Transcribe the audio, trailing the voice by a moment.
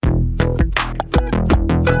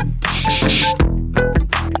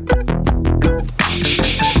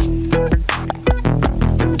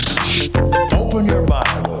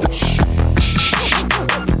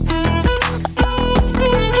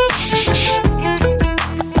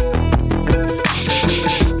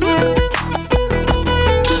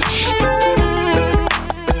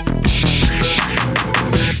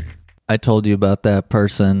I told you about that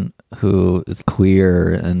person who is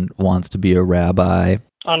queer and wants to be a rabbi.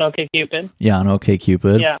 On OkCupid. Yeah, on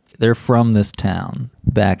OkCupid. Yeah. They're from this town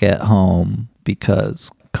back at home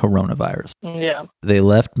because coronavirus. Yeah. They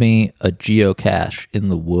left me a geocache in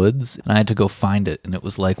the woods and I had to go find it. And it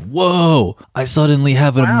was like, whoa, I suddenly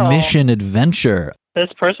have a Wow. mission adventure.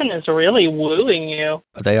 This person is really wooing you.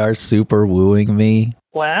 They are super wooing me.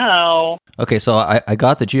 Wow. Okay, so I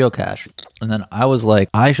got the geocache and then I was like,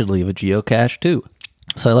 I should leave a geocache too.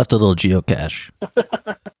 So I left a little geocache.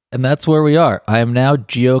 And that's where we are. I am now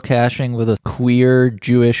geocaching with a queer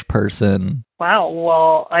Jewish person. Wow.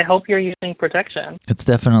 Well, I hope you're using protection. It's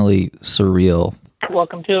definitely surreal.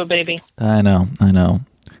 Welcome to it, baby. I know.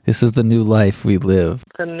 This is the new life we live.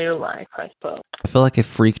 The new life, I suppose. I feel like I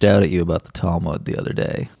freaked out at you about the Talmud the other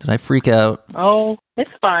day. Did I freak out? Oh,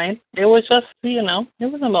 it's fine. It was just, it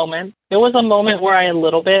was a moment. It was a moment where I a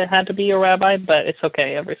little bit had to be a rabbi, but it's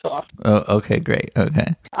okay every so often. Oh, okay, great.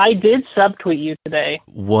 Okay. I did subtweet you today.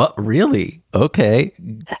 What? Really? Okay.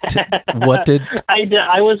 What did... I did.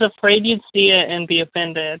 I was afraid you'd see it and be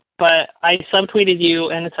offended, but I subtweeted you,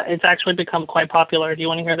 and it's actually become quite popular. Do you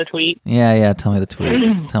want to hear the tweet? Yeah. Tell me the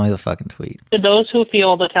tweet. Tell me the fucking tweet. To those who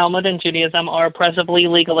feel the Talmud and Judaism are oppressively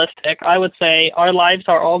legalistic, I would say our lives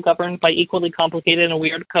are all governed by equally complicated and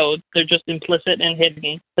weird codes. They're just implicit and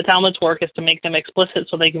hidden. The Talmud's work is to make them explicit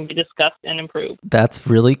so they can be discussed and improved. That's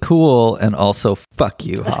really cool, and also fuck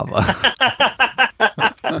you, Hava.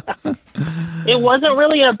 It wasn't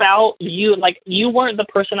really about you. Like, you weren't the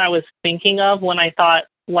person I was thinking of when I thought,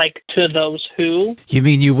 like, to those who. You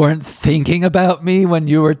mean you weren't thinking about me when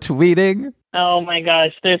you were tweeting? Oh my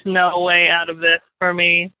gosh, there's no way out of this for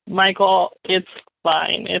me. Michael, it's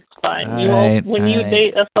fine. It's fine. When you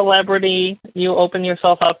date a celebrity, you open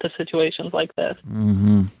yourself up to situations like this.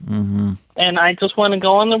 And I just want to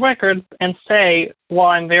go on the record and say, well,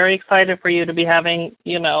 I'm very excited for you to be having,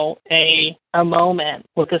 a moment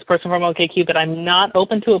with this person from OkCupid. I'm not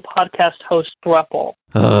open to a podcast host throuple.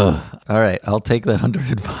 All right, I'll take that under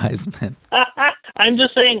advisement. I'm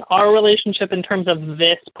just saying our relationship in terms of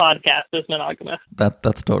this podcast is monogamous.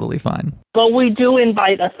 That's totally fine. But we do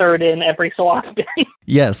invite a third in every so often.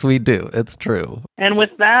 Yes, we do. It's true. And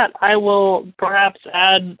with that, I will perhaps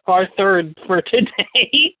add our third for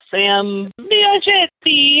today, Sam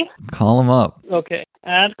Biagetti. Call him up. Okay,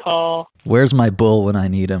 add call. Where's my bull when I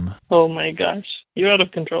need him? Oh my gosh, you're out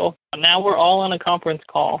of control. Now we're all on a conference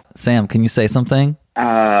call. Sam, can you say something?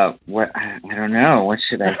 What? I don't know. What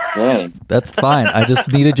should I say? That's fine. I just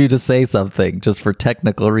needed you to say something, just for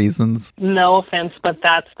technical reasons. No offense, but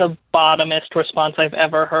that's the bottomest response I've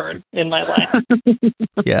ever heard in my life.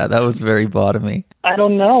 Yeah, that was very bottomy. I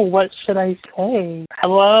don't know. What should I say?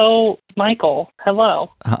 Hello, Michael.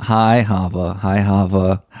 Hello. Hi, Hava. Hi,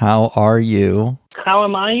 Hava. How are you? How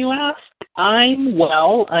am I, you ask? I'm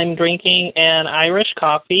well. I'm drinking an Irish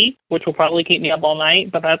coffee, which will probably keep me up all night,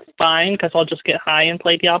 but that's fine because I'll just get high and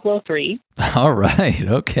play Diablo 3. All right.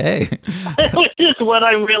 Okay. Which is what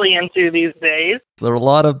I'm really into these days. There are a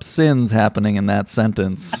lot of sins happening in that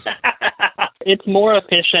sentence. It's more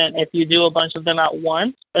efficient if you do a bunch of them at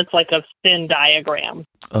once. It's like a sin diagram.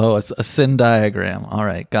 Oh, it's a sin diagram. All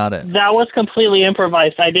right, got it. That was completely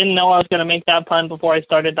improvised. I didn't know I was going to make that pun before I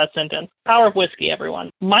started that sentence. Power of whiskey,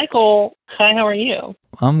 everyone. Michael, hi, how are you?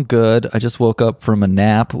 I'm good. I just woke up from a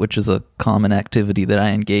nap, which is a common activity that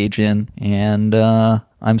I engage in, and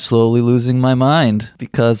I'm slowly losing my mind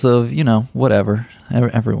because of, whatever.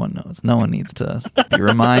 Everyone knows. No one needs to be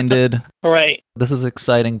reminded. Right. This is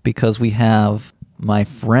exciting because we have my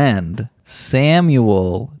friend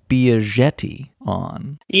Samuel Biagetti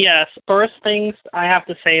on. Yes. First things I have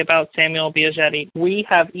to say about Samuel Biagetti. We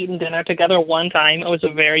have eaten dinner together one time. It was a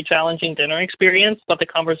very challenging dinner experience, but the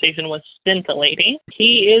conversation was scintillating.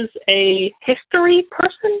 He is a history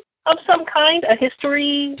person of some kind,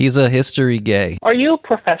 He's a history gay. Are you a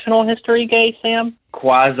professional history gay, Sam?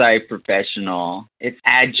 Quasi-professional. It's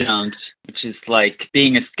adjunct, which is like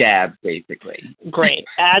being a scab, basically. Great.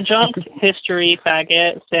 Adjunct history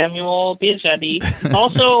faggot, Samuel Biagetti.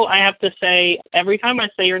 Also, I have to say, every time I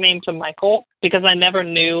say your name to Michael, because I never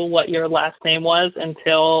knew what your last name was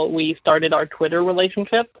until we started our Twitter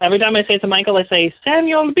relationship. Every time I say it to Michael, I say,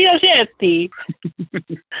 Samuel Biagetti.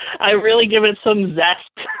 I really give it some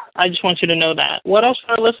zest. I just want you to know that. What else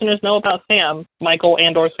should our listeners know about Sam? Michael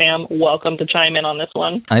and or Sam, welcome to chime in on this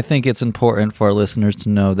one. I think it's important for our listeners to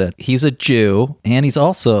know that he's a Jew, and he's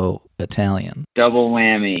also Italian. Double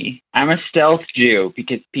whammy. I'm a stealth Jew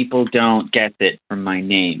because people don't guess it from my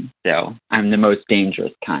name. So I'm the most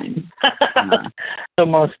dangerous kind. The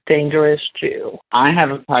most dangerous Jew. I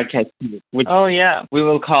have a podcast which Oh, yeah. we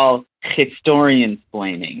will call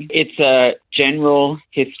Historiansplaining. It's a general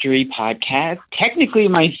history podcast. Technically,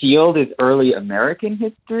 my field is early American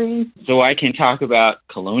history, so I can talk about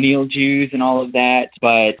colonial Jews and all of that.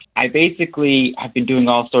 But I've been doing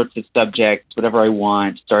all sorts of subjects, whatever I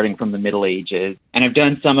want, starting from the Middle Ages. And I've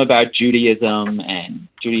done some about Judaism and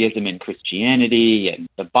Christianity and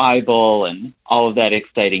the Bible and all of that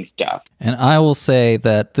exciting stuff. And I will say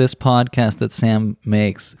that this podcast that Sam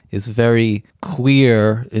makes is very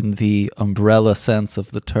queer in the umbrella sense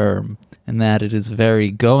of the term, and that it is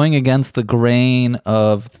very going against the grain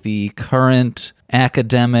of the current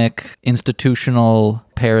academic institutional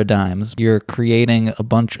paradigms. You're creating a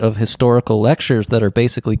bunch of historical lectures that are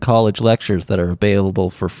basically college lectures that are available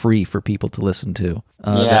for free for people to listen to,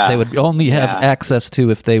 that they would only have access to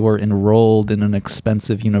if they were enrolled in an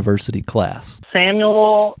expensive university class.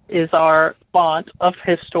 Samuel is our font of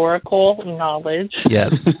historical knowledge.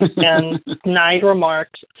 Yes. And Nide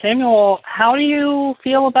remarked, Samuel, how do you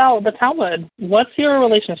feel about the Talmud? What's your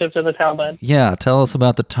relationship to the Talmud? Yeah, tell us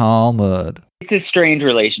about the Talmud. It's a strange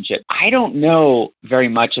relationship. I don't know very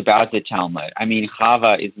much about the Talmud. I mean,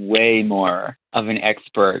 Chava is way more of an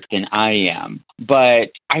expert than I am.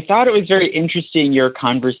 But I thought it was very interesting, your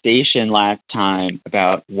conversation last time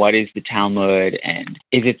about what is the Talmud and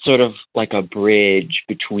is it sort of like a bridge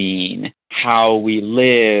between how we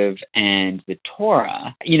live and the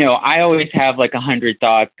Torah. You know, I always have like 100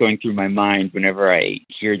 thoughts going through my mind whenever I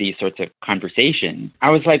hear these sorts of conversations.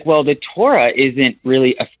 I was like, well, the Torah isn't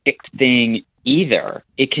really a fixed thing either.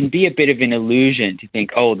 It can be a bit of an illusion to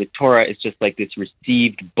think, oh, the Torah is just like this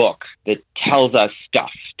received book that tells us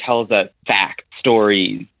stuff, tells us facts,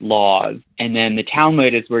 stories, laws. And then the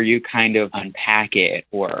Talmud is where you kind of unpack it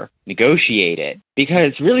or negotiate it.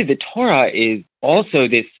 Because really the Torah is also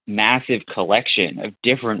this massive collection of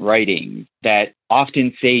different writings that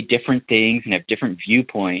often say different things and have different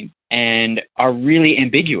viewpoints and are really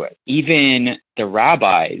ambiguous. Even the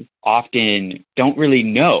rabbis often don't really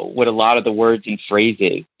know what a lot of the words and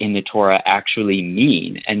phrases in the Torah actually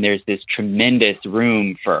mean. And there's this tremendous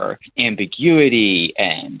room for ambiguity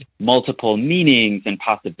and multiple meanings and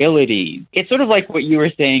possibilities. It's sort of like what you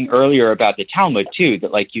were saying earlier about the Talmud too,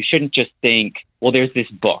 that like you shouldn't just think, well, there's this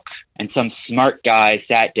book and some smart guy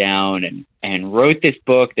sat down and wrote this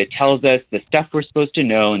book that tells us the stuff we're supposed to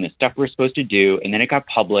know and the stuff we're supposed to do, and then it got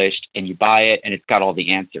published and you buy it and it's got all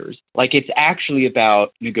the answers. Like it's actually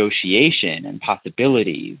about negotiation and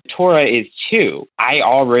possibilities. Torah is too. I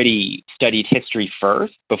already studied history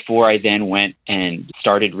first before I then went and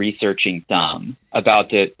started researching some about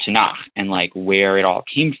the Tanakh and like where it all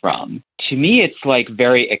came from. To me, it's like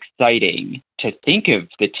very exciting to think of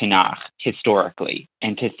the Tanakh historically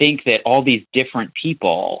and to think that all these different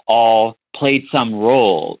people all played some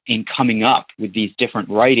role in coming up with these different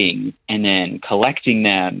writings and then collecting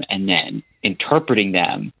them and then interpreting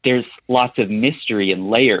them. There's lots of mystery and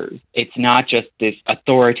layers. It's not just this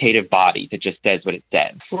authoritative body that just says what it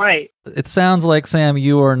says. Right. It sounds like, Sam,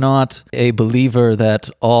 you are not a believer that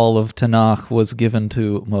all of Tanakh was given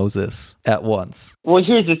to Moses at once. Well,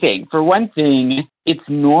 here's the thing. For one thing, it's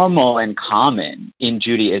normal and common in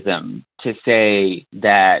Judaism to say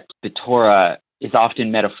that the Torah is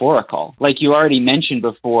often metaphorical. Like you already mentioned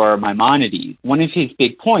before, Maimonides, one of his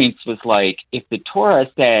big points was like, if the Torah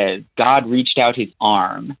says God reached out his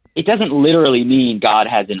arm, it doesn't literally mean God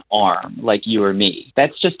has an arm like you or me.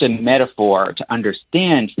 That's just a metaphor to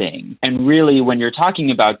understand things. And really, when you're talking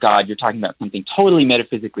about God, you're talking about something totally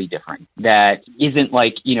metaphysically different that isn't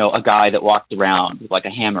like, you know, a guy that walks around with like a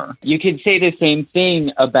hammer. You could say the same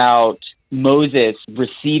thing about Moses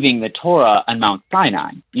receiving the Torah on Mount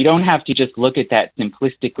Sinai. You don't have to just look at that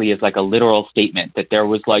simplistically as like a literal statement that there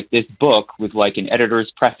was like this book with like an editor's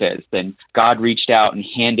preface and God reached out and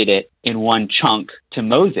handed it in one chunk to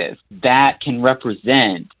Moses. That can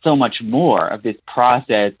represent so much more of this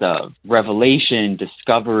process of revelation,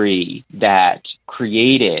 discovery that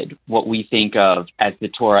created what we think of as the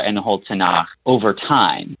Torah and the whole Tanakh over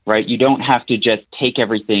time, right? You don't have to just take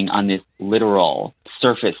everything on this literal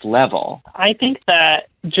surface level. I think that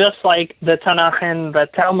just like the Tanakh and the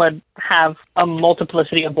Talmud have a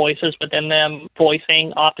multiplicity of voices within them,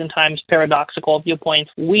 voicing oftentimes paradoxical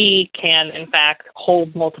viewpoints, we can, in fact,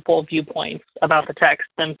 hold multiple viewpoints about the text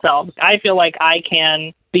themselves. I feel like I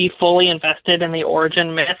can be fully invested in the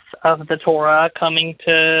origin myth of the Torah coming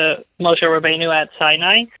to Moshe Rabbeinu at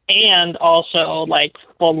Sinai, and also like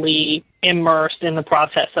fully immersed in the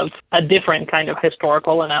process of a different kind of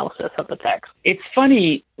historical analysis of the text. It's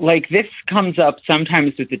funny, like this comes up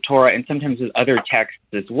sometimes with the Torah and sometimes with other texts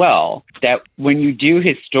as well, that when you do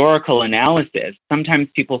historical analysis, sometimes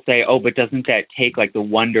people say, oh, but doesn't that take like the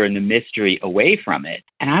wonder and the mystery away from it?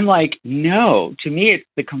 And I'm like, no, to me, it's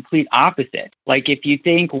the complete opposite. Like if you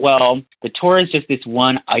think, well, the Torah is just this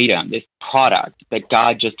one item, this product that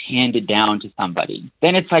God just handed down to somebody,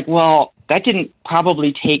 then it's like, well, that didn't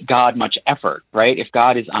probably take God much effort, right? If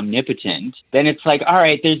God is omnipotent, then it's like, all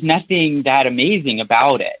right, there's nothing that amazing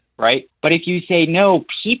about it, right? But if you say, no,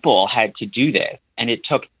 people had to do this, and it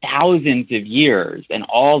took thousands of years and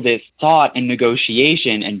all this thought and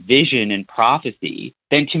negotiation and vision and prophecy,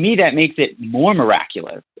 then to me that makes it more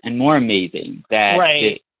miraculous and more amazing that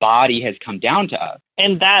this body has come down to us.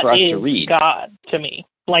 And that is God to me.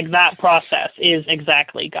 Like that process is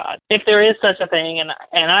exactly God. If there is such a thing, and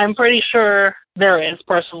I'm pretty sure there is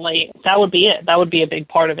personally, that would be it. That would be a big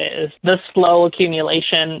part of it, is the slow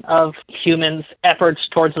accumulation of humans' efforts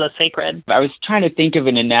towards the sacred. I was trying to think of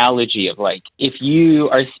an analogy of like, if you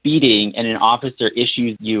are speeding and an officer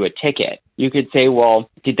issues you a ticket, you could say, well,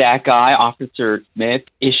 did that guy, Officer Smith,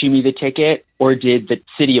 issue me the ticket, or did the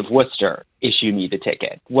city of Worcester issue me the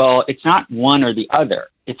ticket? Well, it's not one or the other.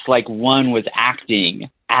 It's like one was acting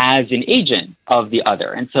as an agent of the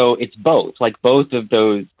other. And so it's both, like both of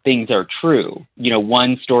those things are true. You know,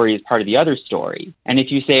 one story is part of the other story. And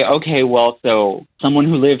if you say, okay, well, so someone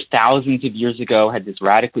who lived thousands of years ago had this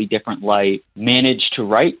radically different life, managed to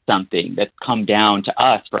write something that's come down to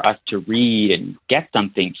us for us to read and get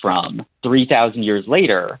something from 3,000 years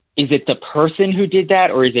later, is it the person who did that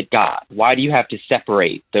or is it God? Why do you have to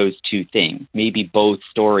separate those two things? Maybe both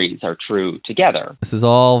stories are true together. This is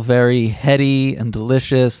all very heady and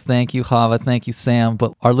delicious. Thank you, Chava. Thank you, Sam.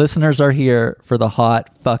 But our listeners are here for the hot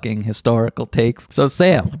fucking historical takes. So,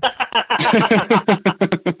 Sam.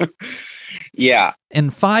 Yeah. In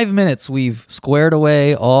 5 minutes, we've squared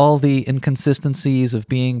away all the inconsistencies of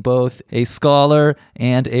being both a scholar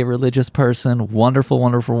and a religious person. Wonderful,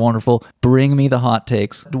 wonderful, wonderful. Bring me the hot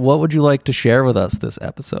takes. What would you like to share with us this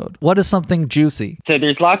episode? What is something juicy? So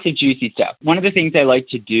there's lots of juicy stuff. One of the things I like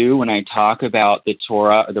to do when I talk about the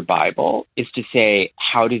Torah or the Bible is to say,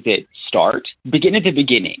 how does it start? Begin at the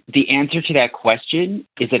beginning. The answer to that question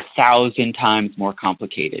is 1,000 times more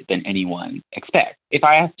complicated than anyone expects. If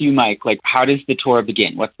I asked you, Mike, like, how does the Torah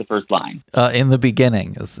begin? What's the first line? In the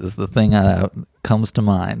beginning is the thing that comes to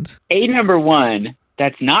mind. Number one,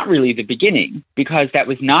 that's not really the beginning, because that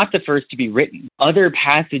was not the first to be written. Other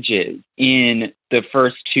passages in the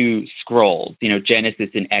first two scrolls, you know, Genesis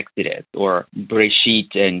and Exodus, or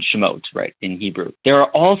Bereshit and Shemot, right, in Hebrew. There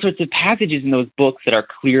are all sorts of passages in those books that are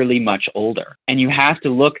clearly much older. And you have to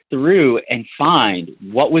look through and find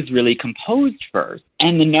what was really composed first.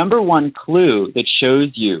 And the number one clue that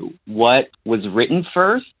shows you what was written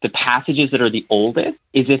first, the passages that are the oldest,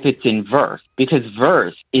 is if it's in verse, because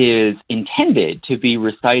verse is intended to be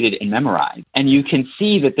recited and memorized. And you can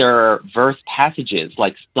see that there are verse passages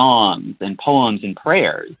like songs and poems and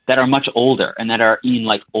prayers that are much older and that are in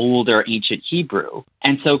like older ancient Hebrew.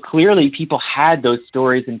 And so clearly people had those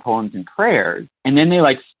stories and poems and prayers, and then they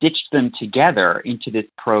like stitched them together into this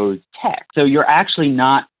prose text. So you're actually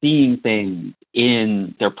not seeing things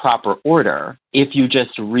in their proper order if you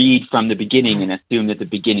just read from the beginning and assume that the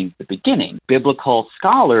beginning's the beginning. Biblical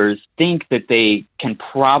scholars think that they can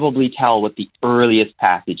probably tell what the earliest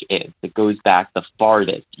passage is. It goes back the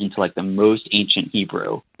farthest into like the most ancient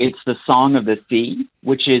Hebrew. It's the Song of the Sea,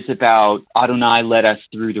 which is about Adonai led us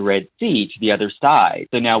through the Red Sea to the other side.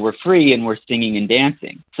 So now we're free and we're singing and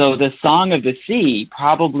dancing. So the Song of the Sea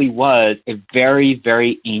probably was a very,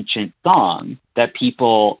 very ancient song that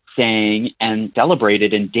people sang and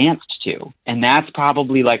celebrated and danced to. And that's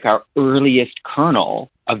probably like our earliest kernel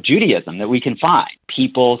of Judaism that we can find.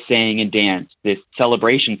 People sang and danced this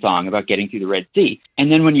celebration song about getting through the Red Sea.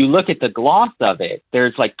 And then when you look at the gloss of it,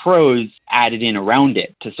 there's like prose added in around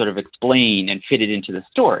it to sort of explain and fit it into the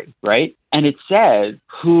story, right? And it says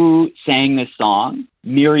who sang this song?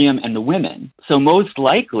 Miriam and the women. So most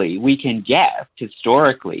likely we can guess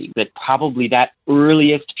historically that probably that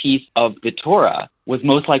earliest piece of the Torah was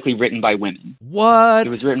most likely written by women. What? It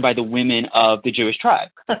was written by the women of the Jewish tribe.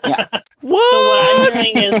 Yeah. What? So what I'm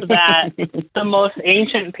hearing is that the most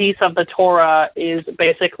ancient piece of the Torah is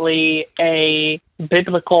basically a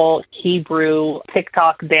biblical Hebrew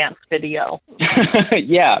TikTok dance video.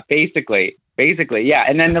 Yeah, basically. Yeah.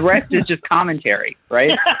 And then the rest is just commentary,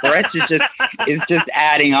 right? The rest is just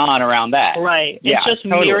adding on around that. Right. Yeah, it's just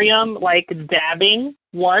totally. Miriam like dabbing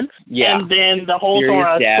once, Yeah. and then the whole Serious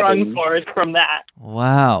Torah dabbing. sprung forth from that.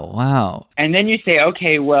 Wow. And then you say,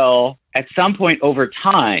 okay, well, at some point over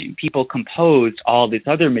time, people composed all this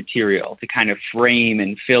other material to kind of frame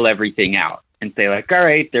and fill everything out and say like, all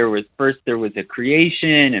right, there was a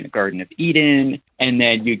creation and a Garden of Eden, and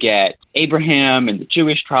then you get Abraham and the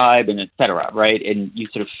Jewish tribe and et cetera, right? And you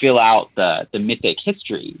sort of fill out the mythic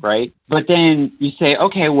history, right? But then you say,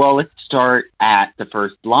 okay, well, let's start at the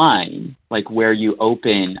first line, like where you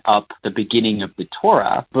open up the beginning of the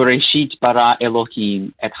Torah. Bereshit bara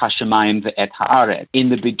Elohim et hashamayim ve'et haaretz. In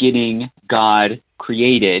the beginning, God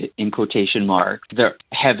created, in quotation marks, the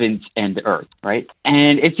heavens and the earth, right?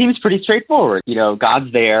 And it seems pretty straightforward. You know,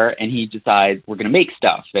 God's there and he decides we're going to make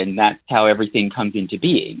stuff, and that's how everything comes into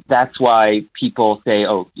being. That's why people say,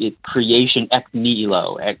 oh, it's creation ex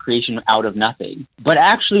nihilo, creation out of nothing. But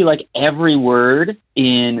actually, like every word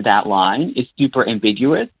in that line is super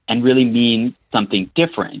ambiguous and really means something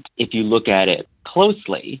different if you look at it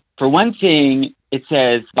closely. For one thing, it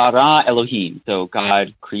says bara Elohim, so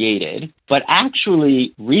God created. But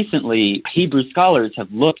actually, recently, Hebrew scholars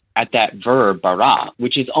have looked at that verb bara,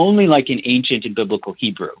 which is only like in ancient and biblical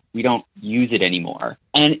Hebrew. We don't use it anymore.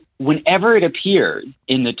 And whenever it appears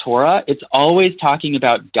in the Torah, it's always talking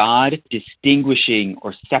about God distinguishing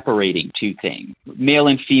or separating two things. Male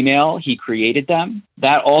and female, he created them.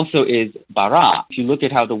 That also is bara. If you look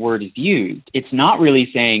at how the word is used, it's not really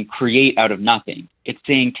saying create out of nothing. It's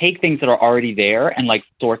saying take things that are already there and like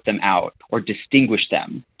sort them out or distinguish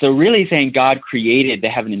them. So really saying God created the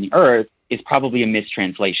heaven and the earth is probably a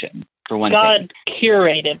mistranslation. For one God thing.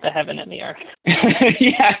 curated the heaven and the earth.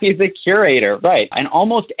 Yeah, he's a curator, right. And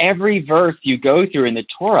almost every verse you go through in the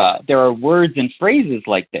Torah, there are words and phrases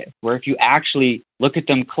like this, where if you actually look at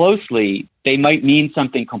them closely, they might mean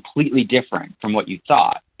something completely different from what you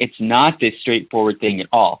thought. It's not this straightforward thing at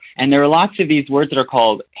all. And there are lots of these words that are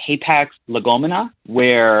called hapax legomena,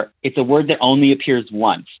 where it's a word that only appears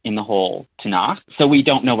once in the whole Tanakh, so we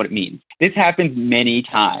don't know what it means. This happens many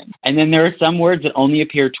times. And then there are some words that only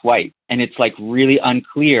appear twice, and it's like really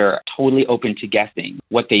unclear, totally open to guessing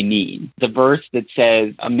what they mean. The verse that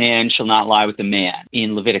says a man shall not lie with a man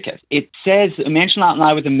in Leviticus, it says a man shall not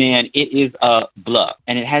lie with a man, it is a blah,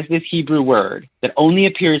 and it has this Hebrew word that only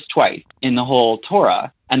appears twice in the whole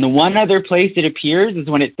Torah. And the one other place it appears is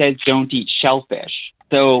when it says don't eat shellfish.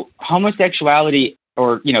 So homosexuality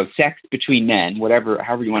or, sex between men,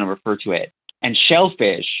 however you want to refer to it, and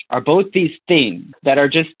shellfish are both these things that are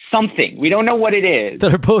just something. We don't know what it is.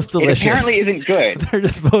 That are both delicious. It apparently isn't good. They're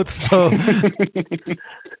just both so...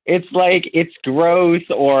 It's like, it's gross,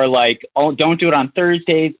 or like, oh, don't do it on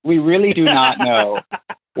Thursdays. We really do not know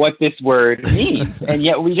what this word means. And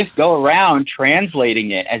yet we just go around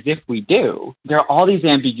translating it as if we do. There are all these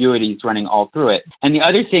ambiguities running all through it. And the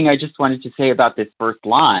other thing I just wanted to say about this first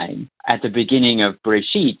line at the beginning of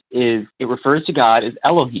Bereshit is it refers to God as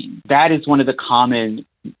Elohim. That is one of the common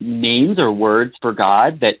names or words for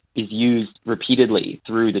God that is used repeatedly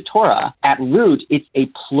through the Torah. At root, it's a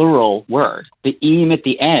plural word. The im at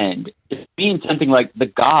the end, it means something like the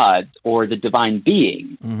gods or the divine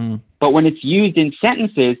being. Mm-hmm. But when it's used in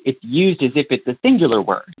sentences, it's used as if it's a singular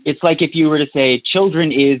word. It's like if you were to say,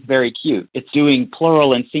 children is very cute. It's doing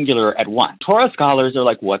plural and singular at once. Torah scholars are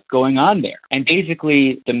like, what's going on there? And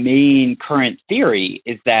basically, the main current theory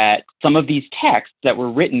is that some of these texts that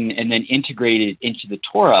were written and then integrated into the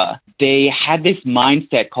Torah, they had this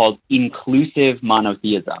mindset called inclusive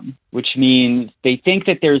monotheism, which means they think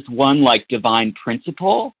that there's one like divine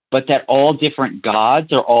principle, but that all different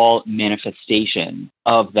gods are all manifestations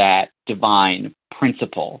of that divine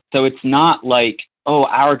principle. So it's not like, oh,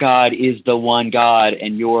 our God is the one God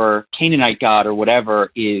and your Canaanite God or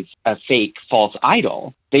whatever is a fake, false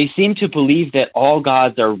idol. They seem to believe that all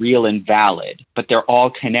gods are real and valid, but they're all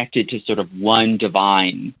connected to sort of one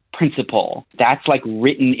divine principle. That's like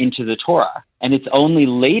written into the Torah. And it's only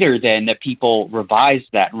later then that people revised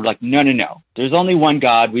that and were like, no. There's only one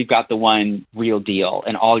God. We've got the one real deal.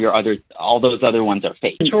 And all those other ones are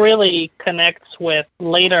fake. Which really connects with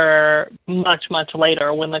later, much, much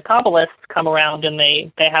later, when the Kabbalists come around and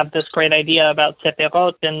they have this great idea about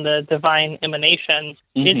Sephirot and the divine emanations.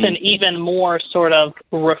 Mm-hmm. It's an even more sort of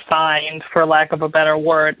refined, for lack of a better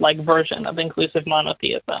word, like version of inclusive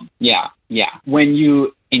monotheism. Yeah. When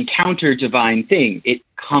you encounter divine things, it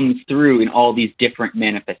comes through in all these different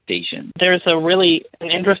manifestations. There's an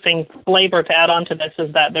interesting flavor to add on to this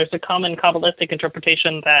is that there's a common Kabbalistic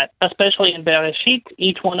interpretation that, especially in Bereshit,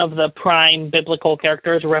 each one of the prime biblical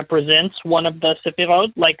characters represents one of the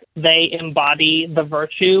Sephirot, like they embody the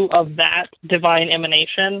virtue of that divine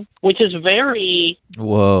emanation, which is very...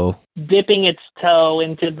 Whoa. dipping its toe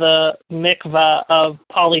into the mikvah of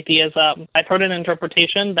polytheism. I've heard an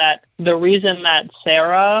interpretation that the reason that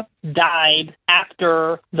Sarah died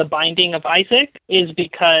after the binding of Isaac is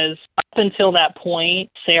because up until that point,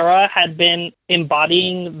 Sarah had been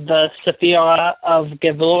embodying the Sephirah of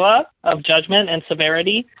Gevurah, of judgment and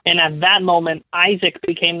severity. And at that moment, Isaac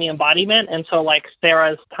became the embodiment. And so, like,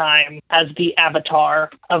 Sarah's time as the avatar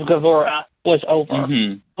of Gevurah was over,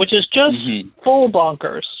 which is just full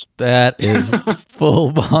bonkers. That is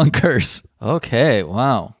full bonkers. Okay,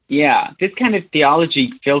 wow. Yeah, this kind of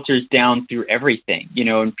theology filters down through everything, you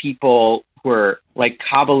know, and people who are like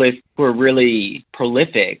Kabbalists who are really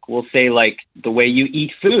prolific will say, like, the way you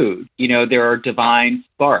eat food, you know, there are divine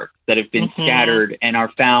sparks that have been scattered and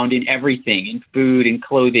are found in everything, in food and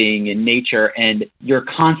clothing and nature, and you're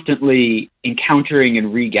constantly encountering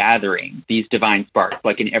and regathering these divine sparks,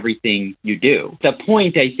 like in everything you do. The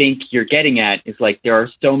point I think you're getting at is, like, there are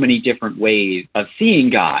so many different ways of seeing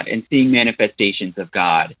God and seeing manifestations of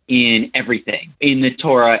God in everything, in the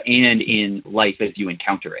Torah and in life as you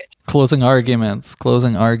encounter it. Closing arguments.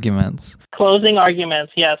 Closing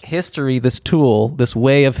arguments, yes. History, this tool, this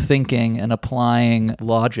way of thinking and applying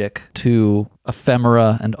logic to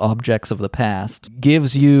ephemera and objects of the past,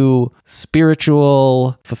 gives you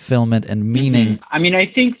spiritual fulfillment and meaning. I mean, I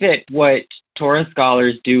think that what Torah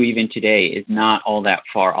scholars do even today is not all that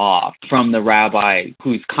far off from the rabbis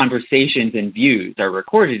whose conversations and views are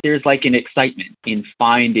recorded. There's like an excitement in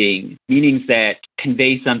finding meanings that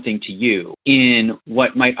convey something to you in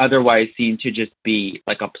what might otherwise seem to just be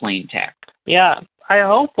like a plain text. Yeah, I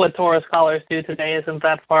hope what Torah scholars do today isn't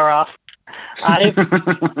that far off.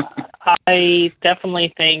 I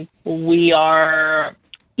definitely think we are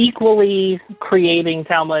equally creating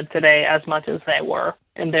Talmud today as much as they were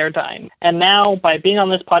in their time. And now, by being on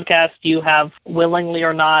this podcast, you have, willingly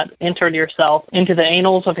or not, entered yourself into the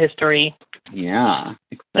annals of history. Yeah,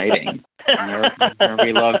 exciting. where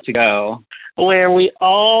we love to go. Where we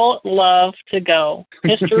all love to go.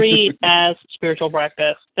 History as spiritual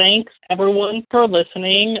practice. Thanks, everyone, for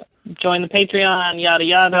listening. Join the Patreon, yada,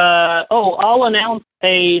 yada. Oh, I'll announce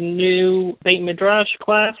a new Beit Midrash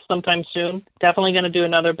class sometime soon. Definitely going to do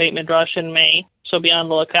another Beit Midrash in May. So be on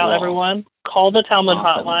the lookout, everyone. Call the Talmud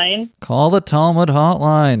hotline. Call the Talmud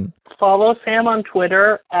hotline. Follow Sam on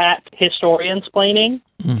Twitter at Historiansplaining.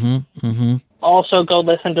 Also, go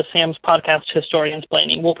listen to Sam's podcast,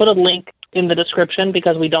 Historiansplaining. We'll put a link in the description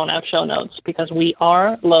because we don't have show notes, because we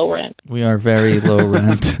are low rent. We are very low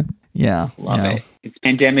rent. Yeah. Love it. It's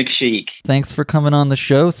pandemic chic. Thanks for coming on the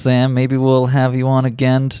show, Sam. Maybe we'll have you on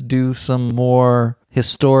again to do some more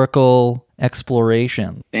historical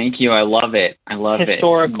exploration. Thank you. I love it.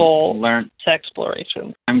 Historical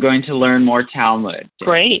exploration. I'm going to learn more Talmud.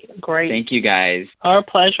 Great. Thank you, guys. Our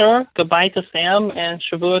pleasure. Goodbye to Sam, and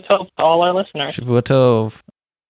Shavua Tov to all our listeners. Shavua Tov.